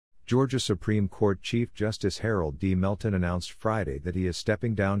Georgia Supreme Court Chief Justice Harold D. Melton announced Friday that he is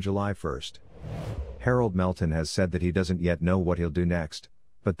stepping down July 1st. Harold Melton has said that he doesn't yet know what he'll do next,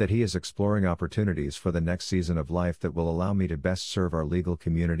 but that he is exploring opportunities for the next season of life that will allow me to best serve our legal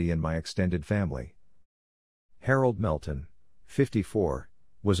community and my extended family. Harold Melton, 54,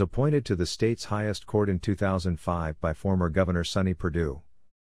 was appointed to the state's highest court in 2005 by former Governor Sonny Perdue.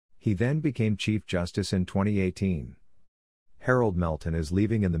 He then became Chief Justice in 2018. Harold Melton is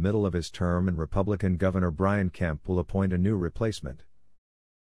leaving in the middle of his term, and Republican Governor Brian Kemp will appoint a new replacement.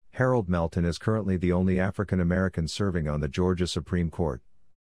 Harold Melton is currently the only African American serving on the Georgia Supreme Court.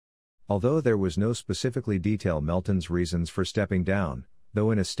 Although there was no specifically detail Melton's reasons for stepping down, though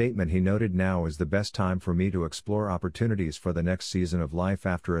in a statement he noted, "Now is the best time for me to explore opportunities for the next season of life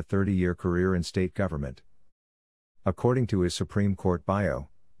after a 30-year career in state government." According to his Supreme Court bio,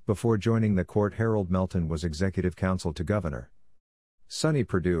 before joining the court, Harold Melton was executive counsel to Governor Sonny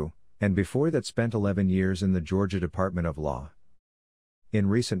Perdue, and before that spent 11 years in the Georgia Department of Law. In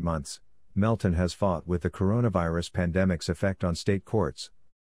recent months, Melton has fought with the coronavirus pandemic's effect on state courts.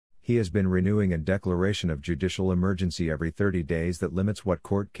 He has been renewing a declaration of judicial emergency every 30 days that limits what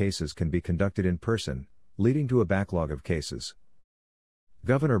court cases can be conducted in person, leading to a backlog of cases.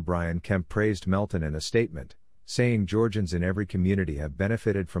 Governor Brian Kemp praised Melton in a statement, saying, "Georgians in every community have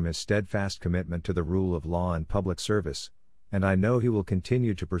benefited from his steadfast commitment to the rule of law and public service, and I know he will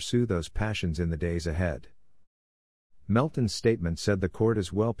continue to pursue those passions in the days ahead." Melton's statement said the court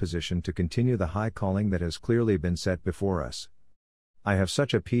is well positioned to continue the high calling that has clearly been set before us. "I have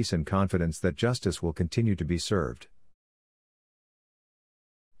such a peace and confidence that justice will continue to be served."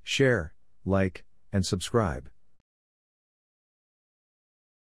 Share, like, and subscribe.